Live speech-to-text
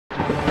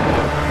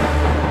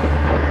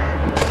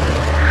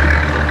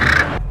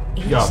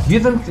Ja,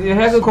 wir sind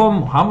hierher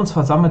gekommen, haben uns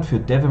versammelt für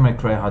Devil May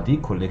Cry HD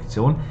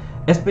Kollektion.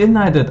 Es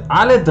beinhaltet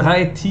alle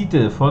 3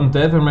 Titel von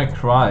Devil May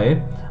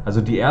Cry,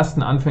 also die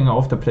ersten Anfänge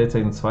auf der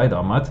PlayStation 2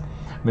 damals,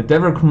 mit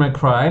Devil May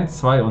Cry 1,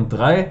 2 und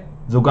 3,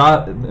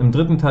 sogar im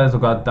dritten Teil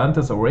sogar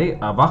Dante's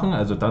Erwachen,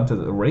 also Dante's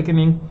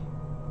Awakening,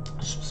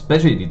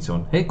 Special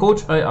Edition. Hey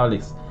Coach, hi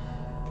Alex.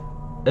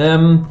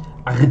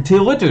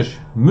 Theoretisch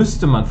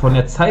müsste man von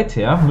der Zeit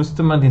her,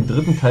 den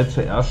dritten Teil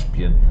zuerst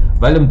spielen.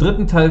 Weil im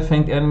dritten Teil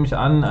fängt er nämlich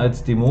an,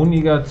 als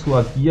Dämonenjäger zu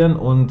agieren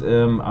und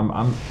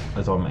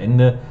am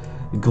Ende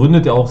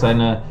gründet er auch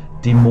seine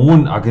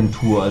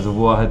Dämonenagentur, also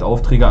wo er halt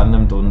Aufträge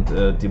annimmt und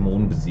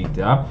Dämonen besiegt.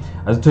 Ja?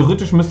 Also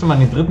theoretisch müsste man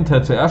den dritten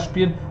Teil zuerst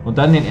spielen und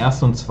dann den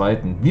ersten und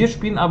zweiten. Wir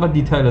spielen aber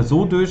die Teile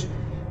so durch,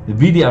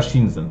 wie die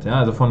erschienen sind, ja?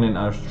 Also von den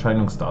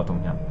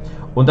Erscheinungsdatum her.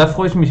 Und da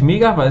freue ich mich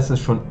mega, weil es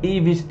ist schon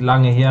ewig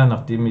lange her,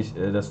 nachdem ich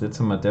das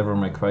letzte Mal Devil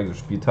May Cry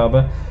gespielt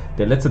habe.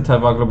 Der letzte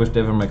Teil war, glaube ich,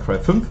 Devil May Cry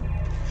 5,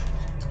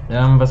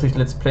 was ich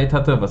Let's Played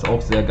hatte, was auch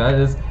sehr geil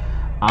ist.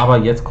 Aber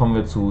jetzt kommen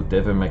wir zu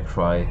Devil May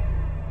Cry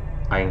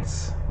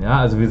 1. Ja,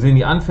 also wir sehen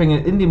die Anfänge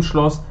in dem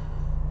Schloss.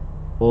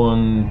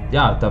 Und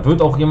ja, da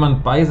wird auch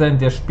jemand bei sein,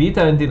 der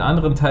später in den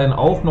anderen Teilen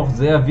auch noch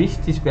sehr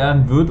wichtig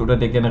werden wird oder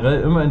der generell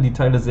immer in die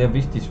Teile sehr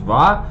wichtig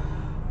war.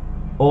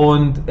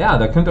 Und ja,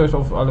 da könnt ihr euch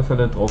auf alle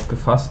Fälle drauf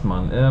gefasst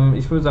machen.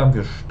 Ich würde sagen,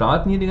 wir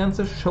starten hier die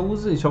ganze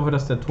Chose. Ich hoffe,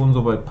 dass der Ton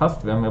soweit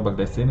passt. Werden wir aber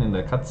gleich sehen in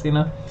der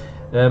Cutscene.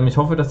 Ich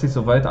hoffe, dass ich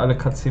soweit alle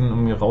Cutscenen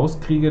um mir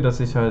rauskriege, dass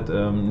ich halt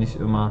nicht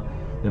immer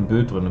im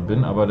Bild drin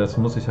bin. Aber das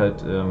muss ich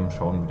halt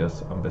schauen, wie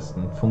das am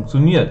besten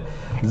funktioniert.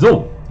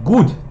 So,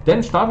 gut.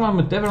 Dann starten wir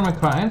mit Devil May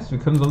Cry 1. Wir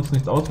können sonst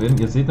nichts auswählen.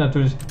 Ihr seht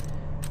natürlich,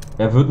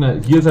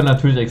 hier ist er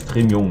natürlich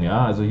extrem jung.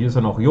 Ja, also hier ist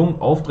er noch jung,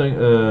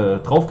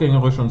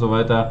 draufgängerisch und so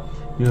weiter.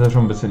 Hier ist er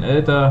schon ein bisschen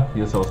älter,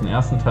 hier ist er aus dem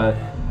ersten Teil,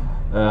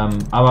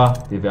 aber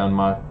wir werden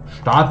mal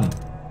starten.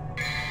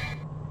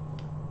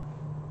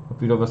 Ich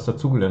habe wieder was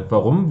dazugelernt.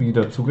 Warum? Wie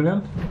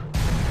dazugelernt?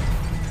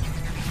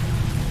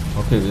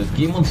 Okay, wir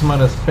geben uns mal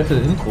das fette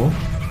Intro.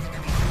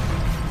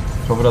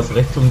 Ich hoffe, dass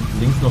rechts und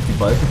links noch die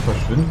Balken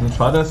verschwinden.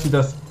 Schade, dass sie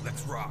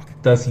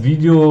das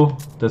Video,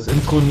 das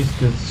Intro nicht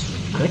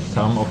gestreckt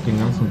haben auf den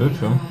ganzen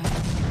Bildschirm.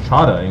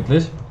 Schade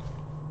eigentlich.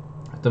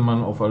 Hätte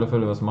man auf alle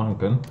Fälle was machen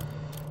können.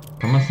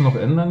 Kann man es noch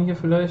ändern hier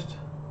vielleicht?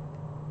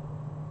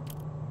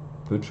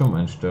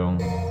 Bildschirmeinstellungen.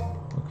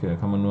 Okay, da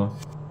kann man nur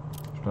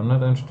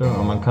Standard einstellen,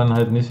 aber man kann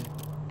halt nicht.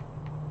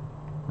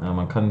 Ja,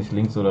 man kann nicht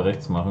links oder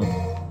rechts machen.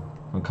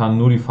 Man kann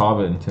nur die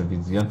Farbe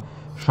intensivieren.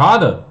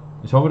 Schade!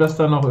 Ich hoffe, dass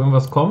da noch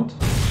irgendwas kommt.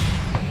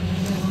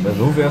 Weil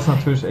so wäre es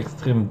natürlich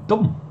extrem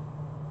dumm.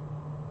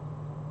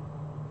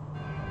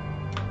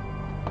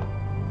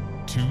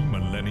 2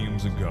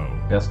 millenniums ago,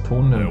 Erst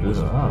Ton, dann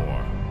Bilder.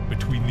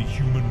 between the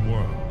human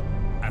world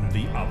and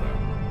the other,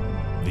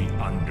 the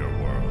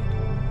underworld.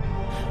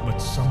 But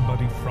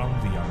somebody from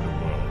the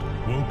underworld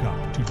woke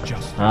up to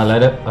justice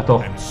leider. Ach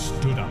doch. and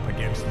stood up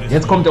against this.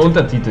 Jetzt kommt der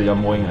Untertitel, ja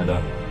moin, Alter.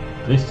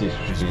 Richtig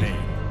His spät. name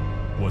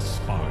was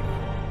Sparta.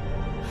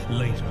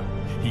 Later,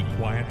 he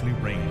quietly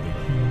reigned the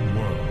human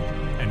world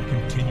and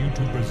continued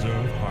to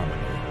preserve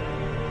harmony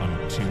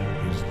until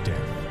his death.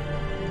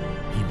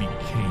 He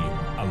became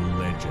a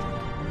legend.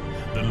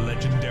 The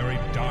legendary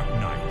Dark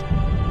Knight,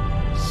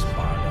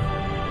 Sparta.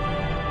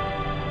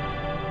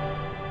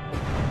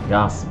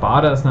 Ja,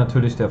 Sparta ist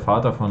natürlich der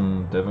Vater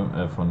von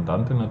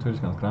Dante,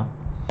 natürlich, ganz klar.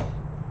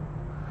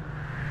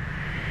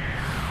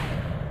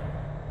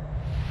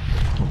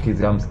 Okay,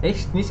 sie haben es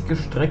echt nicht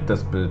gestreckt,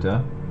 das Bild,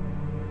 ja.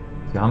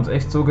 Sie haben es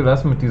echt so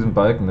gelassen mit diesem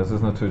Balken, das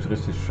ist natürlich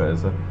richtig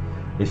scheiße.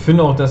 Ich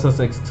finde auch, dass das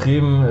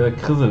extrem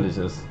krisselig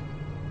ist.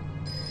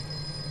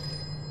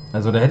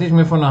 Also da hätte ich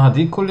mir von der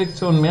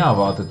HD-Kollektion mehr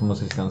erwartet,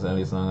 muss ich ganz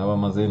ehrlich sagen, aber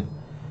mal sehen.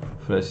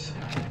 Vielleicht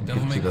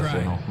gibt sie das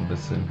ja noch ein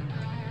bisschen.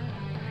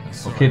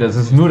 Okay, das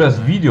ist nur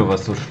das Video,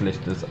 was so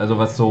schlecht ist, also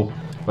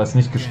was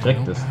nicht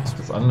gestreckt ist.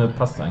 Das andere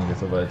passt eigentlich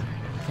soweit.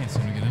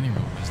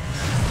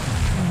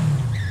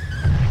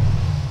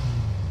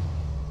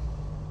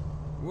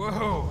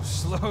 Whoa,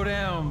 slow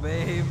down,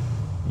 babe.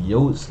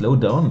 Yo, slow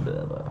down,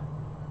 baby.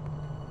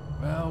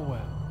 Well,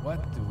 well, what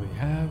do we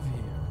have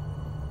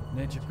here?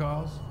 Nature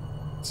calls?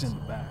 It's in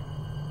the back.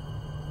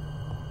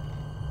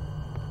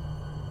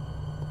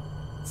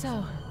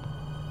 So,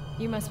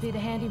 you must be the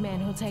handyman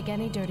who'll take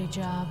any dirty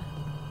job.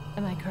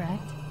 Am I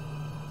correct?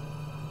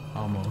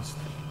 Almost.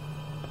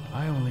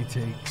 I only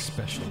take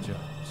special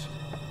jobs,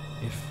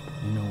 if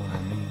you know what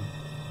I mean.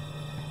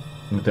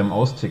 Mit dem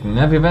Austicken.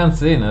 Na, wir werden es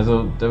sehen.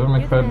 Also Devil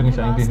May Cry bin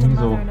ich eigentlich nie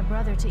so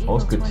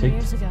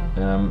ausgetickt.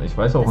 Ich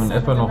weiß auch in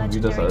etwa noch, wie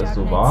das alles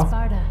so war.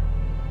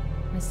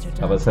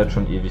 Aber es ist halt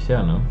schon ewig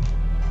her, ne?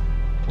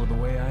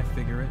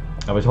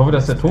 Aber ich hoffe,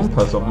 dass der Ton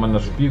passt, ob man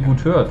das Spiel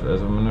gut hört.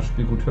 Also wenn man das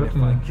Spiel gut hört,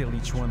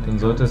 dann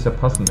sollte es ja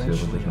passen,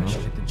 theoretisch, ne?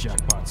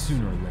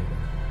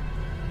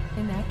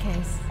 In that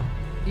case,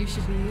 you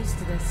should be used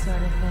to this sort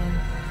of thing.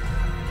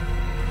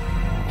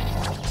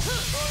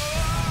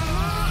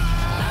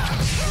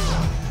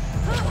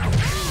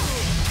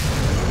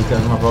 Geht ja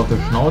immer auf die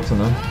Schnauze,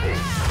 ne?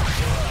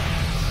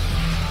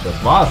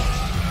 Das war's.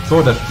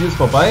 So, das Spiel ist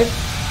vorbei.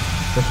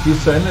 Das Spiel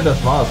ist zu Ende,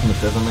 das war's mit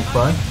Devil May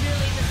Cry.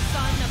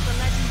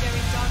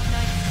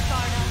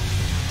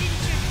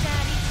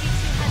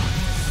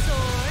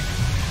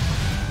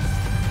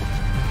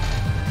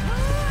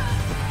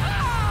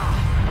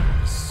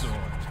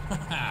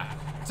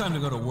 Time to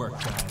go to work,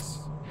 guys.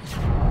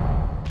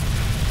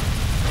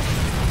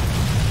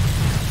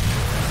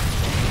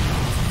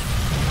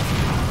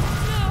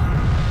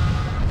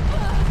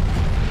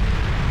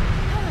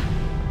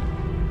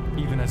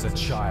 Even as a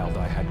child,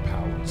 I had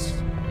powers.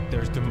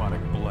 There's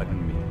demonic blood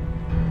in me.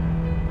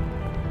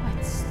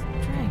 What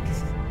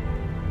strength?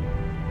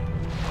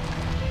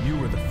 You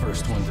were the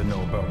first one to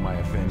know about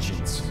my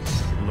vengeance.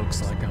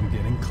 Looks like I'm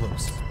getting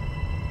closer.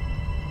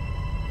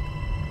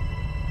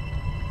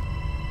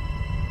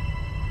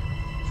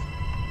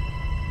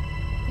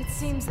 It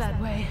seems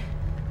that way,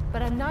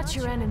 but I'm not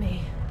your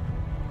enemy.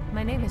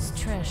 My name is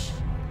Trish.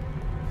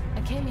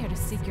 I came here to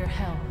seek your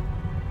help,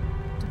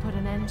 to put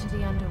an end to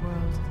the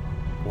underworld.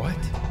 What?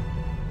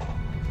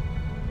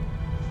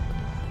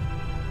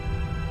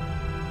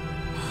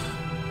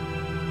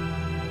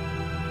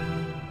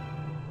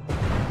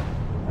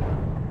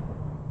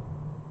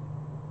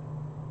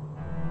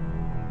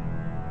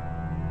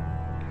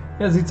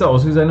 Ja, sieht so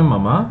aus wie seine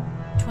Mama.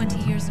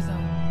 20 years ago,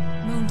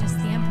 Mundus,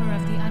 the emperor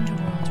of the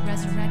underworld,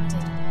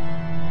 resurrected.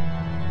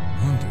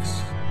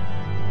 Mundus?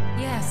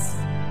 Yes.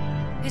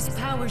 His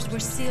powers were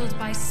sealed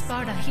by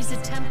Sparta. He's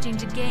attempting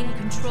to gain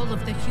control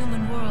of the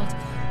human world.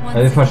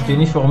 Also ich verstehe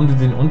nicht, warum die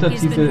den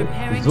Untertitel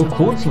so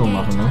kurz nur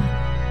machen, ne?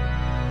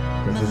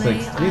 Das ist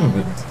extrem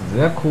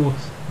sehr kurz,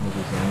 muss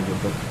ich sagen, die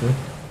Untertitel.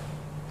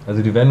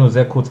 Also die werden nur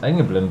sehr kurz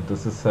eingeblendet.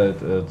 Das ist halt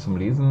zum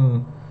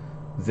Lesen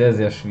sehr,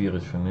 sehr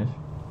schwierig, finde ich.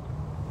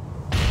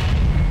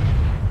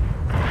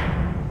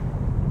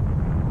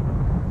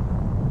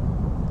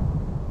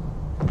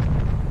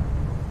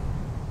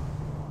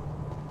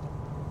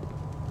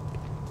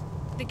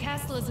 The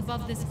castle is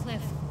above this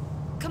cliff.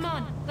 Come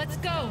on, let's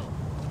go.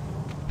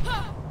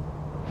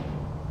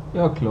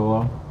 Ja,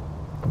 klar.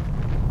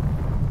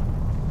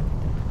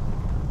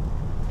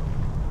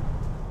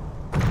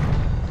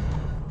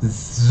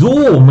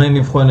 So,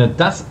 meine Freunde,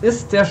 das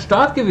ist der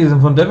Start gewesen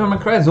von Devil May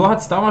Cry. So hat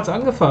es damals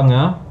angefangen,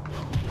 ja.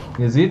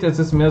 Ihr seht, jetzt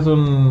ist mehr so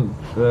ein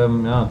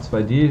ja,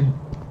 2D,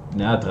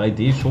 ja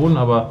 3D schon,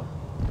 aber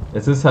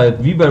es ist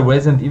halt wie bei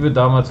Resident Evil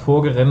damals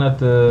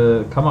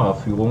vorgerenderte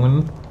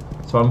Kameraführungen.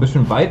 Zwar ein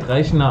bisschen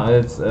weitreichender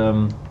als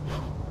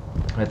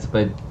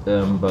bei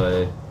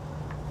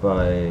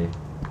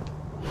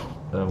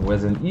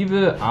Resident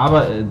Evil,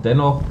 aber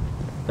dennoch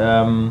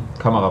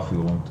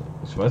Kameraführung.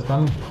 Ich weiß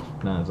gar nicht,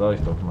 nein, sag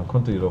ich doch, man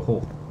konnte hier doch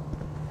hoch.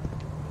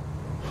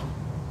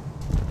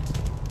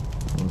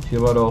 Und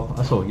hier war doch,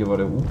 achso, hier war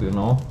der Up,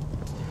 genau.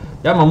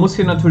 Ja, man muss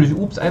hier natürlich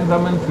Ups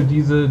einsammeln, für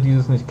diese, die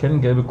es nicht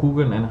kennen, gelbe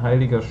Kugeln, ein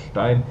heiliger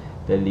Stein,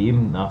 der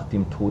Leben nach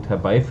dem Tod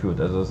herbeiführt.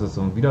 Also es ist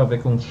so ein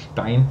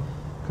Wiedererweckungsstein,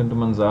 könnte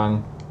man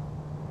sagen.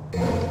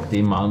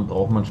 Den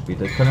braucht man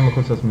später. Ich kann ja mal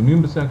kurz das Menü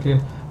ein bisschen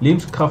erklären.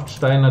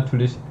 Lebenskraftstein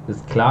natürlich,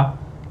 ist klar,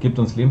 gibt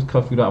uns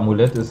Lebenskraft wieder.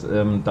 Amulett ist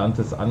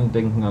Dantes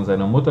Andenken an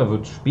seiner Mutter,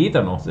 wird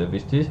später noch sehr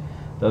wichtig.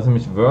 Da ist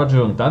nämlich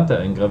Virgil und Dante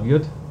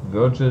eingraviert.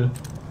 Virgil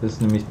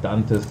ist nämlich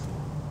Dantes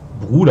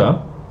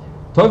Bruder.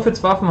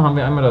 Teufelswaffen haben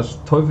wir einmal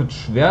das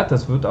Teufelsschwert,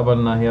 das wird aber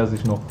nachher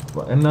sich noch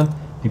verändern.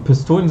 Die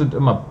Pistolen sind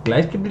immer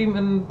gleich geblieben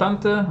in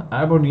Dante.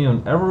 Abonnieren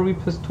und Avery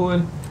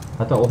Pistolen.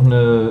 Hatte auch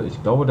eine,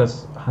 ich glaube,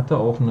 das hatte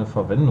auch eine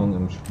Verwendung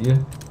im Spiel.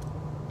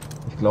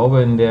 Ich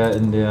glaube in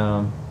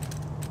der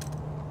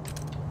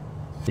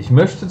ich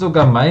möchte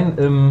sogar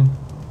meinen,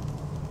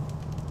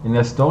 in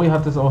der Story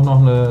hat es auch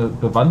noch eine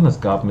Bewandtnis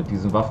gehabt mit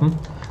diesen Waffen.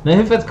 Na,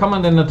 jedenfalls kann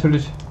man denn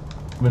natürlich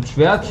mit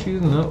Schwert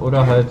schießen, ne?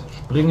 Oder halt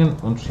springen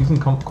und schießen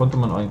konnte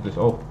man eigentlich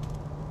auch.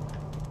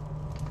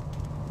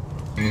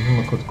 Müssen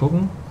wir mal kurz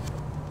gucken.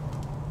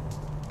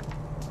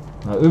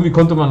 Na, irgendwie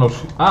konnte man noch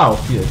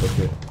auf hier,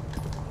 okay.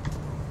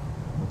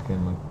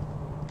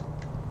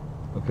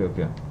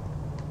 Okay.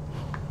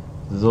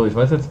 So, ich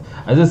weiß jetzt.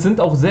 Also es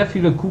sind auch sehr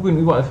viele Kugeln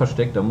überall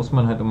versteckt, da muss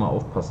man halt immer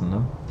aufpassen,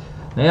 ne?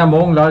 Naja,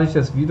 morgen lade ich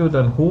das Video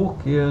dann hoch,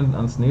 gehe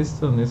ans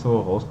nächste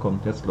Woche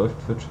rauskommt. Jetzt läuft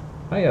Twitch.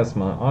 Hi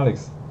erstmal,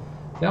 Alex.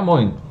 Ja,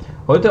 moin.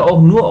 Heute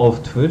auch nur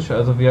auf Twitch,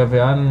 also wir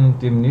werden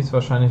demnächst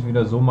wahrscheinlich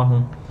wieder so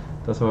machen,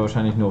 dass wir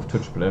wahrscheinlich nur auf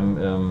Twitch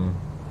bleiben.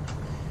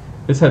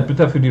 Ist halt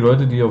bitter für die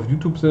Leute, die auf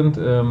YouTube sind,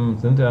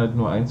 sind ja halt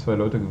nur 1, 2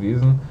 Leute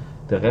gewesen.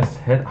 Der Rest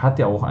hat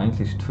ja auch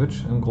eigentlich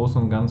Twitch im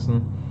Großen und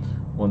Ganzen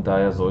und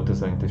daher sollte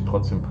es eigentlich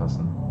trotzdem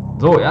passen.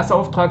 So, erster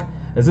Auftrag.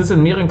 Es ist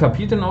in mehreren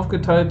Kapiteln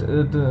aufgeteilt,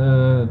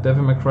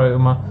 Devil May Cry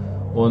immer,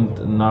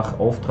 und nach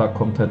Auftrag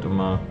kommt halt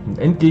immer ein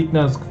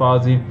Endgegner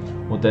quasi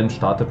und dann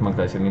startet man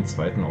gleich in den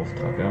zweiten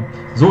Auftrag. Ja.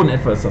 So in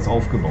etwa ist das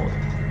aufgebaut.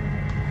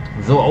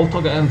 So,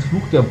 Auftrag 1,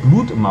 Fluch der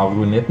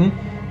Blutmarionetten.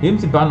 Heben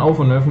Sie Bahn auf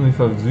und öffnen die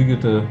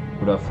versiegelte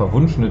oder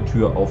verwunschene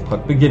Tür.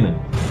 Auftrag beginnen.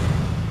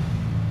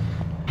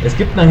 Es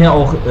gibt nachher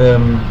auch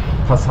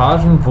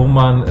Passagen, wo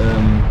man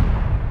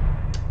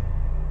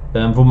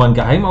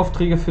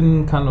Geheimaufträge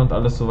finden kann und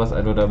alles sowas.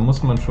 Also da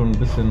muss man schon ein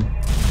bisschen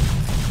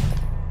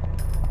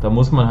Da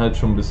muss man halt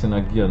schon ein bisschen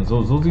agieren.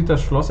 So sieht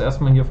das Schloss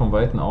erstmal hier von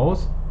Weitem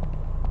aus.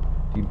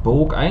 Die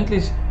Burg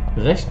eigentlich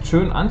recht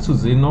schön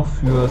anzusehen noch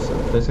fürs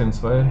PlayStation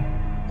 2.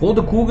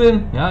 Rote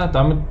Kugeln, ja,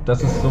 damit,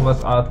 das ist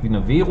sowas Art wie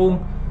eine Währung.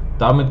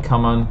 Damit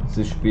kann man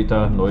sich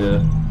später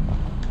neue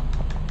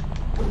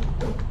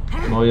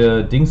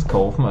Dings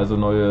kaufen, also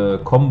neue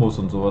Kombos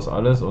und sowas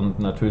alles und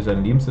natürlich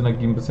seine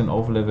Lebensenergie ein bisschen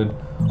aufleveln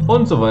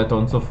und so weiter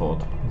und so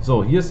fort.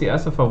 So, hier ist die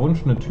erste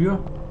verwunschene Tür.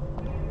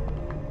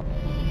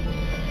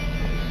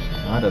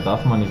 Ja, da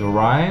darf man nicht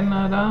rein,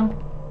 da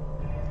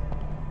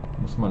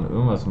muss man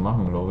irgendwas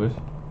machen, glaube ich.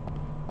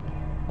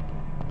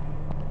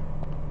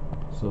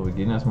 So, wir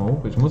gehen erstmal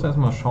hoch. Ich muss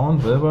erstmal schauen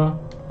selber,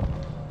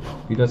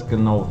 wie das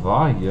genau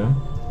war hier.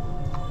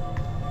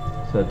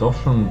 Ist ja doch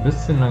schon ein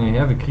bisschen lange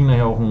her. Wir kriegen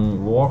nachher auch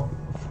ein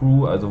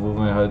Walkthrough, also wo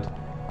wir halt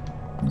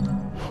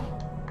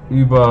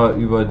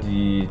über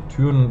die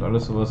Türen und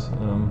alles sowas.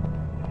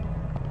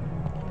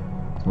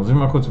 Jetzt muss ich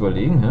mal kurz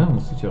überlegen, hä?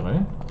 Muss ich hier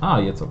rein? Ah,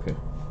 jetzt okay.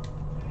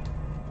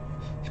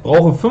 Ich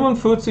brauche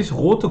 45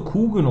 rote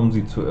Kugeln, um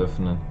sie zu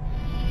öffnen.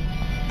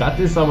 Das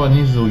ist aber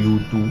nicht so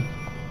gut, du.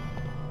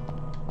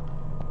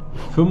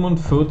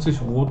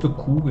 45 rote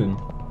Kugeln.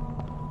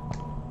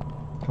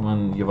 Kann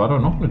man. Hier war doch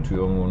noch eine Tür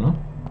irgendwo, ne?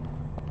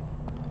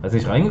 Als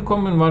ich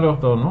reingekommen bin, war doch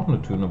da noch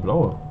eine Tür, eine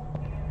blaue.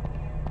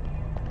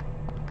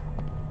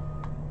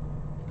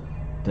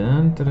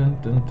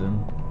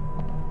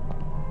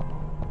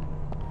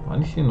 War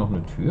nicht hier noch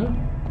eine Tür?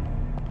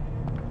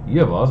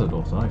 Hier war sie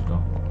doch, sag ich doch.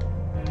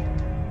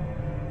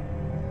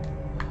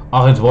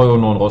 Ach, jetzt war ja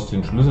noch ein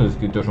rostigen Schlüssel, es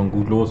geht ja schon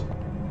gut los.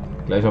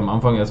 Gleich am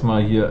Anfang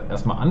erstmal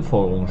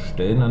Anforderungen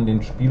stellen an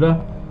den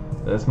Spieler.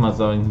 Erstmal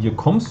sagen, hier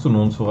kommst du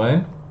nun zu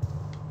rein.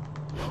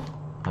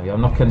 Aber wir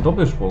haben noch keinen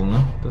Doppelsprung, ne?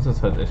 Das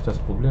ist halt echt das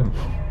Problem.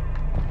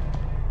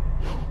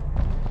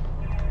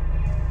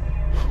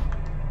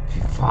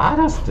 Wie war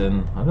das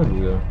denn?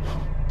 Halleluja.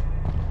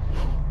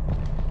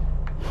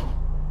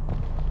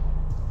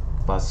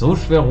 War es so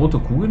schwer, rote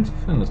Kugeln zu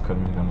finden? Das kann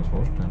ich mir gar nicht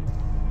vorstellen.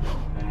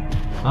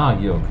 Ah,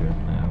 hier, okay.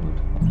 Naja,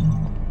 gut.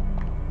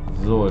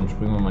 So, dann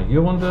springen wir mal hier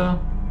runter.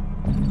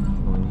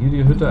 Und hier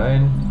die Hütte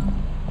ein.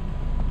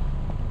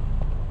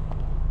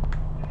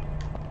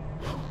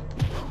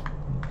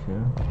 Okay.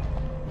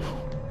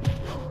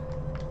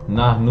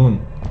 Na, nun.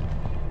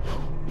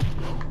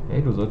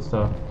 Hey, du sollst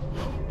da...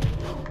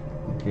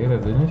 Okay,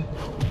 wer will nicht?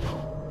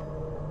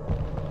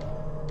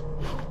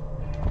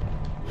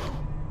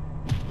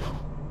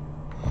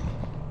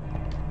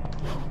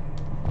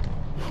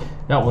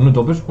 Ja, ohne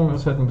Doppelsprung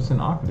ist halt ein bisschen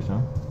arglich,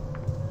 ja?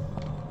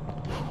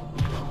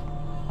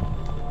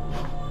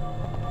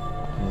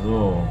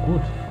 So,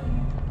 gut.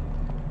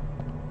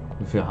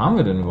 Wie viel haben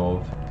wir denn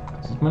überhaupt?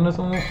 Sieht man das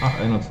irgendwo? Ach,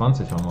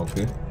 21 haben wir,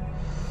 okay.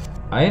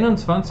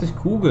 21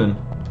 Kugeln.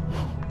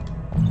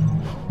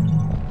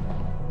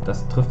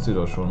 Das trifft sie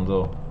doch schon,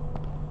 so.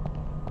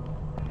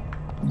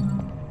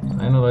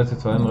 31,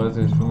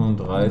 32,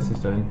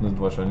 35, da hinten sind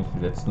wahrscheinlich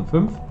die letzten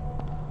 5.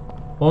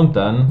 Und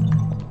dann,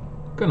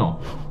 genau,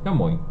 ja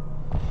moin.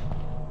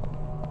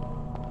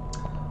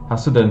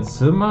 Hast du dein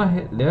Zimmer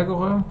leer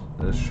geräumt?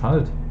 Es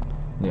schallt.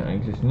 Ne,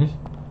 eigentlich nicht.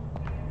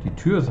 Die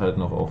Tür ist halt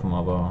noch offen,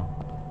 aber...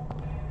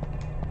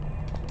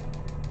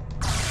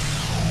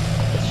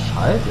 Es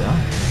schallt, ja?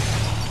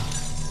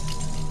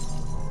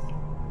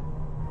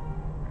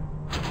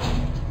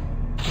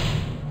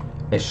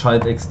 Es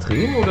schallt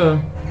extrem, oder?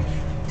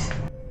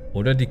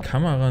 Oder die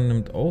Kamera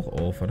nimmt auch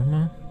auf. Warte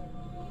mal.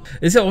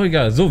 Ist ja auch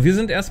egal. So, wir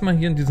sind erstmal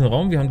hier in diesem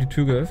Raum. Wir haben die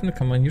Tür geöffnet.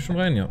 Kann man hier schon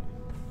rein? Ja.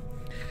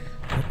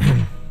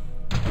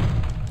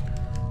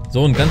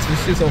 So, und ganz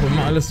wichtig ist auch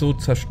immer alles so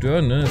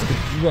zerstören, ne? Es gibt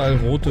überall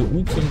rote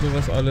Ups und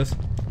sowas alles.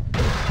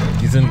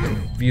 Die sind,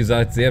 wie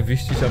gesagt, sehr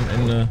wichtig am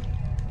Ende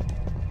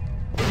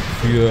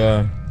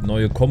für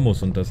neue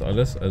Kombos und das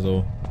alles.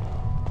 Also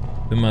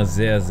immer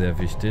sehr, sehr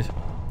wichtig.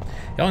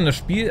 Ja, und das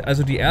Spiel,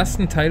 also die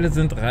ersten Teile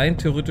sind rein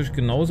theoretisch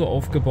genauso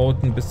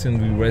aufgebaut, ein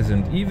bisschen wie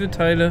Resident Evil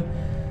Teile.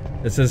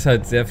 Es ist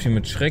halt sehr viel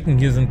mit Schrecken.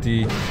 Hier sind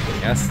die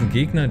ersten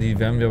Gegner, die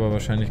werden wir aber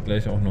wahrscheinlich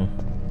gleich auch noch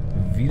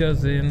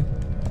wiedersehen.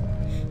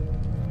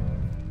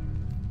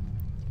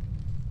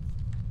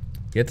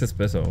 Jetzt ist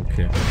besser,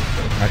 okay.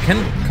 Ja,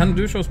 kann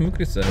durchaus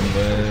möglich sein,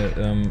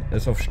 weil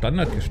es auf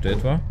Standard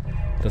gestellt war.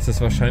 Dass es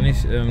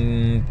wahrscheinlich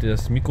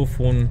das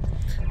Mikrofon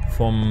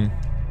von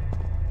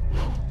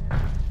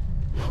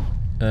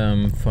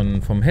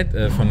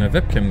der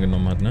Webcam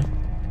genommen hat, ne?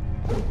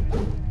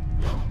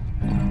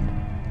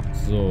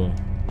 So.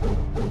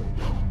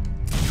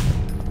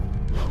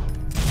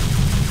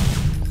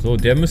 So,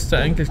 der müsste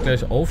eigentlich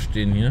gleich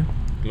aufstehen hier,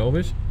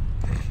 glaube ich.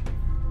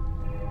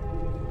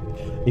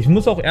 Ich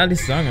muss auch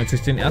ehrlich sagen, als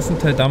ich den ersten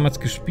Teil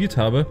damals gespielt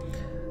habe,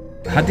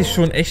 hatte ich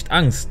schon echt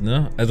Angst,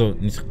 ne? Also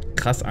nicht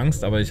krass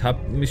Angst, aber ich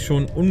habe mich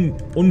schon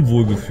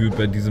unwohl gefühlt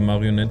bei diesen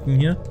Marionetten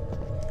hier.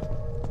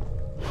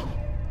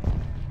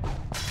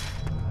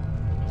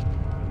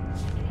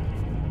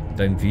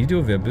 Dein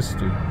Video? Wer bist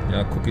du?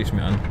 Ja, gucke ich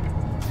mir an.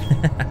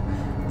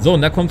 So,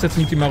 und da kommt es jetzt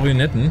mit die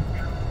Marionetten.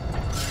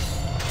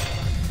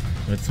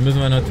 Jetzt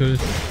müssen wir natürlich...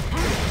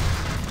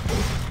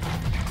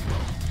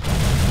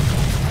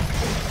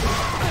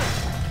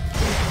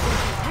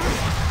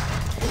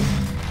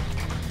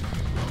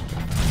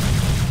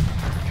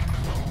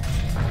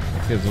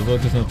 Okay, so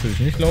sollte es natürlich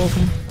nicht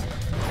laufen.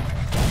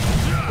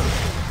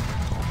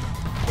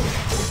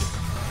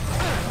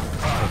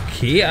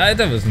 Okay,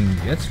 Alter, was ist denn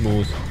jetzt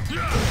los?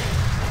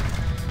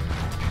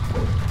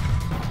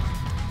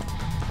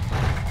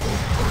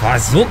 War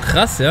so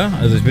krass, ja?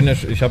 Also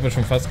ich habe ja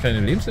schon fast keine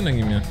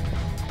Lebensenergie mehr.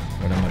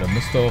 Warte mal, da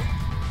muss doch...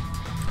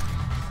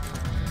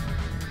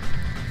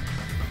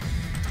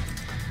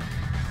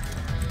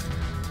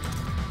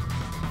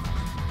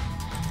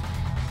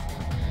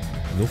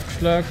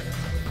 Luftschlag.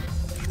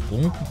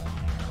 Sprung.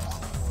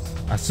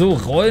 Ach so,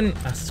 Rollen.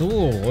 Ach so,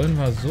 Rollen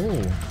war so.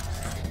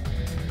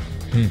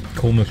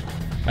 Komisch.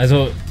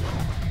 Also,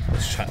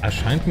 es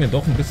erscheint mir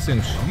doch ein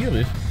bisschen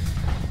schwierig.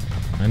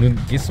 Na, nun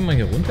gehst du mal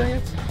hier runter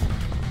jetzt?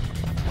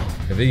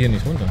 Er will hier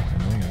nicht runter.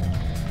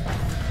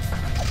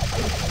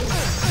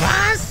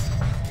 Was?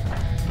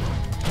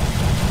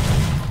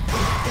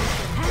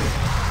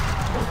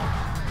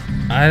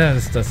 Alter,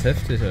 ist das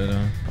heftig, Alter.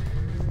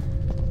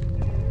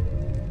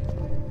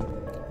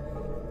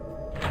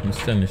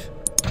 Müsste ja nicht.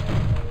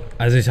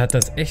 Also ich hatte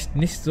das echt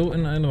nicht so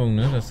in Erinnerung,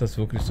 ne, dass das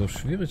wirklich so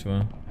schwierig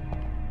war.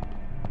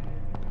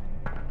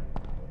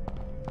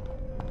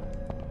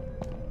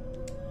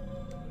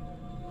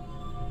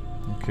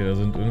 Okay, da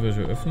sind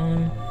irgendwelche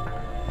Öffnungen.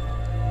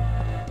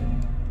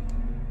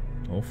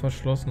 Auch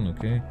verschlossen,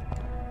 okay.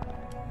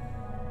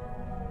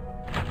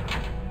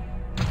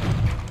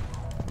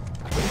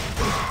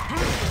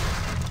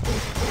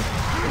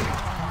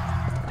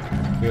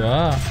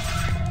 Ja.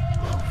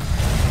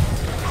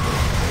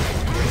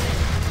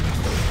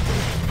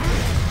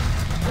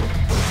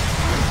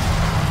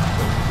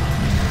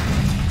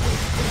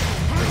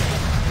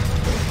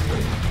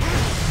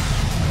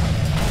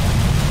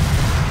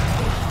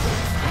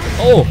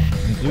 Oh,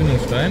 ein grüner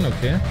Stein,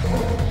 okay.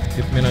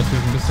 Gibt mir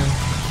natürlich ein bisschen...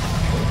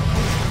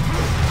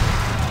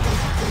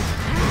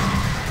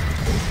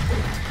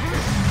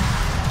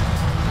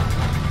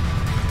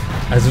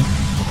 Also,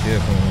 okay,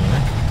 kommen wir mal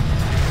rein.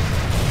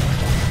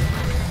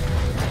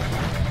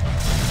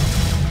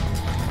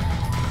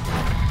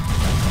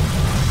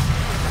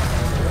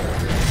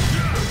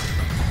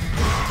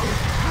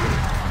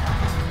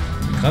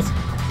 Krass.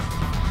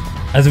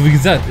 Also wie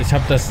gesagt, ich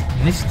habe das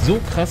nicht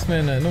so krass mehr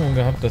in Erinnerung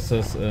gehabt, dass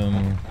das...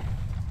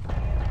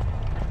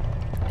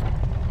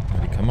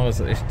 die Kamera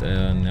ist echt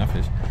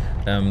nervig.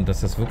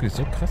 Dass das wirklich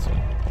so krass war.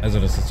 Also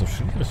dass das so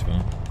schwierig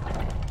war.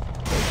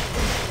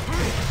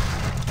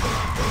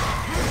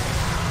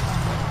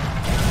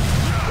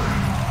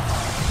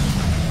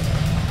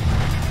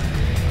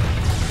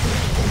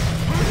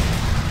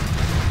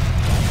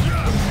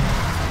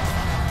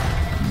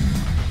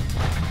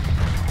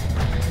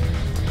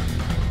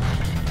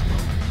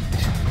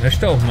 Ich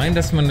möchte auch meinen,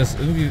 dass man das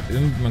irgendwie,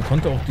 man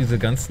konnte auch diese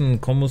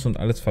ganzen Kombos und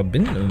alles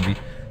verbinden irgendwie,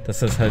 dass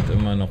das halt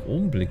immer nach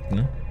oben blickt,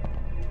 ne?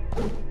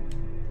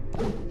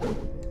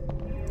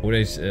 Oder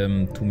ich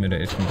tue mir da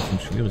echt ein bisschen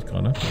schwierig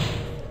gerade.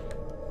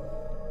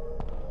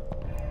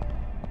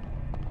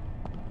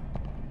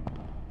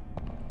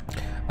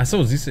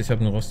 Achso, siehst du, ich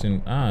habe einen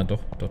rostigen... Ah, doch.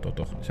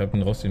 Ich habe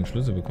einen rostigen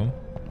Schlüssel bekommen.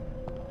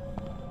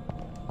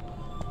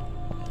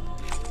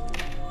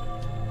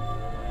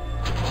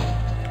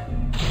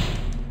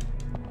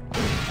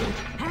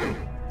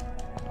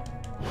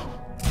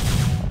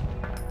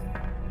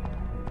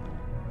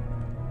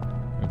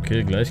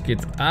 Okay, gleich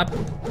geht's ab.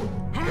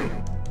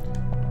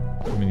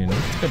 Kann mir hier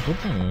nichts kaputt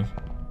machen?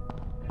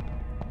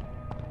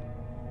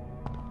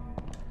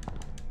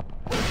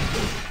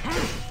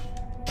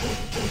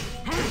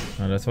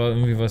 Ah, das war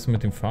irgendwie was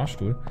mit dem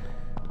Fahrstuhl.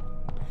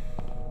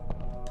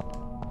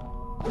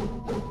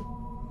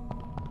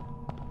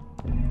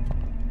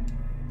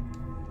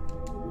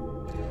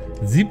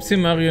 ...17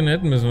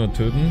 Marionetten müssen wir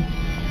töten.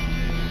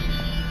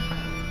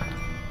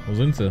 Wo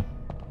sind sie?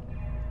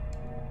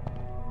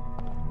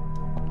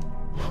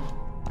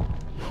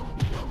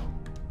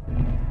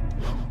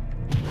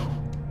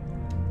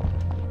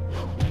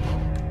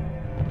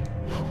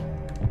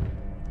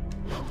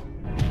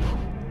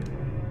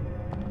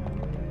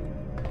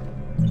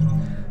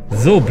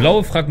 So,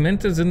 blaue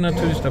Fragmente sind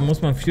natürlich, da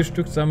muss man 4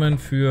 Stück sammeln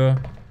für,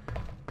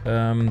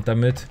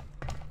 damit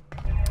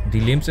die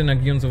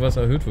Lebensenergie und sowas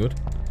erhöht wird.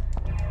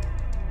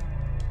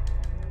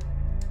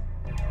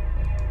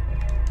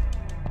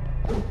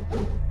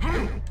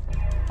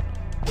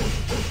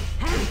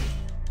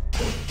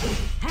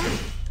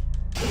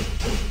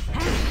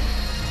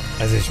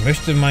 Also ich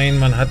möchte meinen,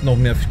 man hat noch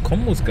mehr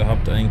Kombos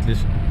gehabt eigentlich.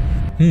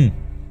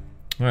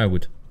 Na ja,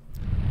 gut.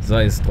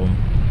 Sei es drum.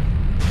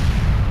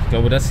 Ich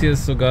glaube, das hier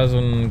ist sogar so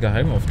ein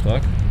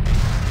Geheimauftrag.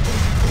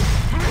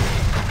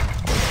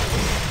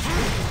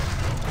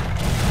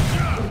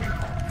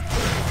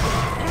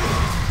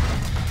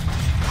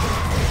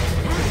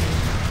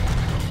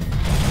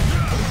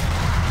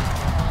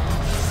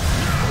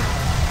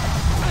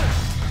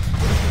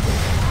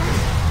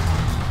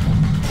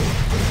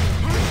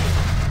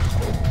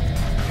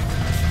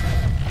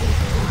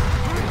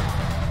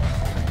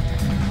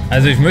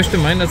 Also ich möchte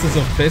meinen, dass es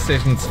auf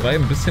PlayStation 2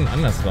 ein bisschen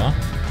anders war.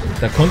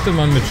 Da konnte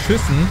man mit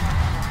Schüssen,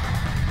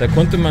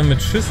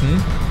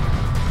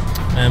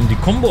 die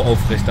Combo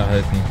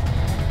aufrechterhalten.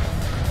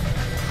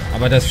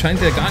 Aber das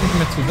scheint ja gar nicht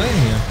mehr zu sein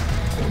hier.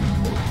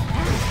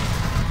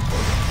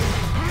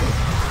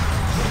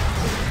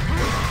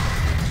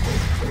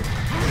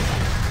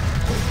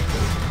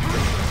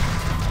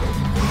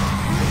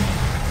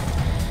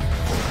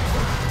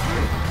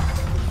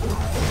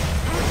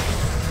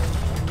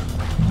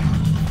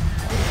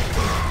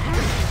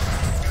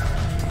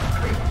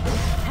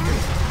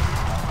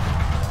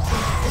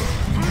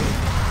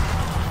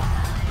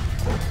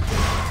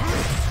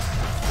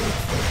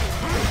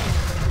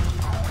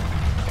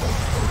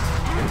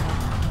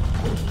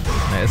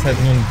 Er ist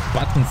halt nur ein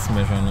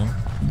Button-Smasher, ne?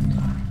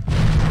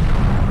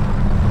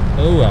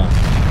 Oha.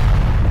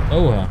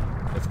 Oha.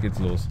 Jetzt geht's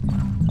los.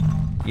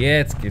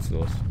 Jetzt geht's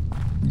los.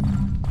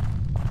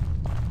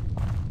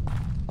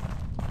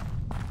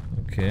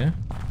 Okay.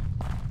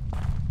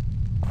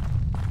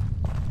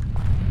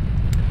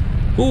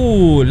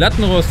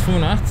 Lattenrost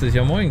 85.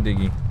 Ja moin,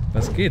 Diggi.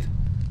 Was geht?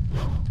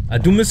 Ah,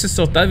 du müsstest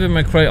doch Devil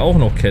May Cry auch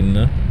noch kennen,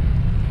 ne?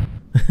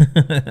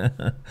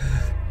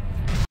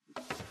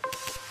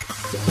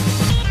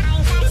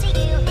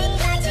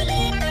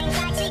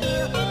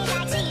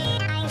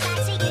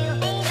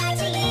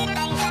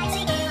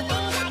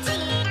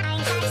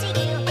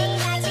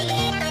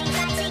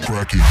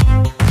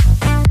 Cracking.